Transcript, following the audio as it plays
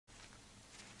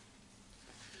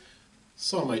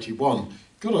Psalm 81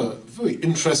 got a very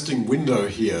interesting window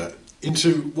here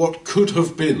into what could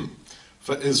have been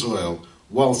for Israel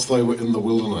whilst they were in the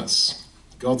wilderness.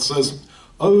 God says,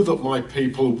 "Oh, that my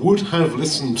people would have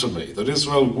listened to me, that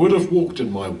Israel would have walked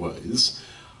in my ways.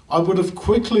 I would have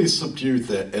quickly subdued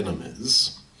their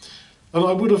enemies, and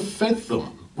I would have fed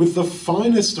them with the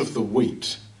finest of the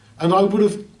wheat, and I would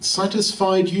have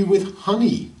satisfied you with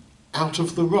honey out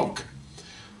of the rock."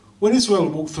 When Israel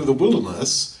walked through the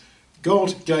wilderness,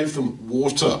 God gave them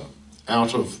water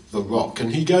out of the rock,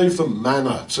 and he gave them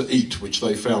manna to eat, which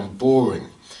they found boring.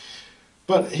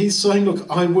 But he's saying, look,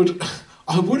 I would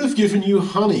have given you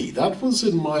honey. That was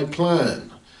in my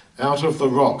plan, out of the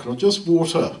rock, not just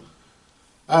water.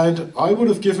 And I would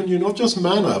have given you not just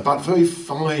manna, but very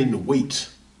fine wheat.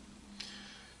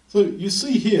 So you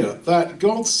see here that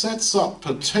God sets up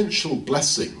potential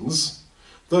blessings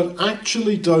that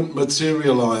actually don't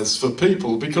materialize for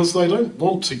people because they don't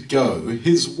want to go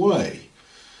his way.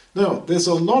 Now, there's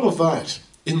a lot of that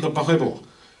in the Bible,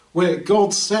 where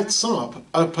God sets up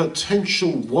a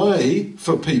potential way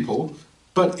for people,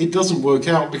 but it doesn't work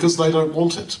out because they don't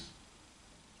want it.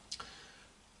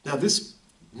 Now, this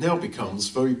now becomes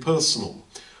very personal.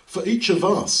 For each of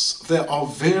us, there are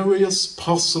various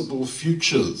possible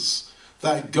futures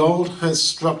that God has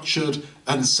structured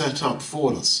and set up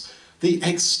for us. The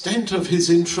extent of his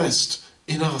interest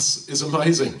in us is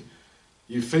amazing.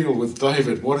 You feel with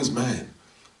David, what is man?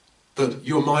 That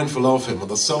you're mindful of him, or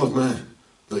the Son of Man,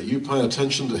 that you pay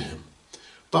attention to him.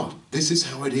 But this is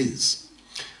how it is.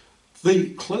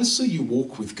 The closer you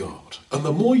walk with God, and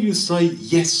the more you say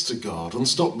yes to God and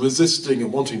stop resisting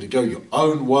and wanting to go your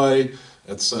own way,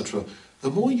 etc.,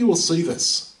 the more you will see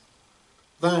this,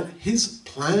 that his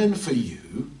plan for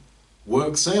you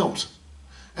works out.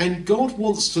 And God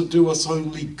wants to do us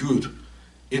only good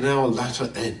in our latter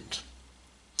end.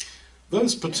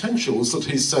 Those potentials that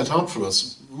he's set up for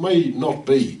us may not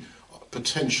be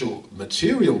potential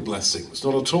material blessings,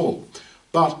 not at all,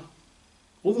 but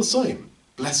all the same,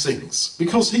 blessings,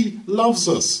 because he loves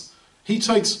us. He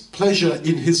takes pleasure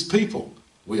in his people,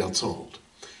 we are told.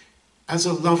 As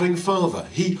a loving father,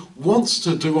 he wants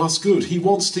to do us good. He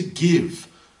wants to give.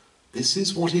 This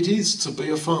is what it is to be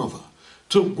a father,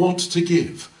 to want to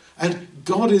give. And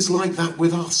God is like that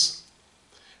with us.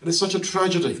 And it's such a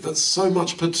tragedy that so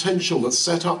much potential that's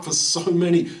set up for so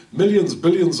many millions,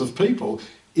 billions of people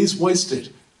is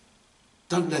wasted.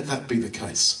 Don't let that be the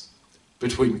case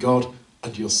between God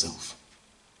and yourself.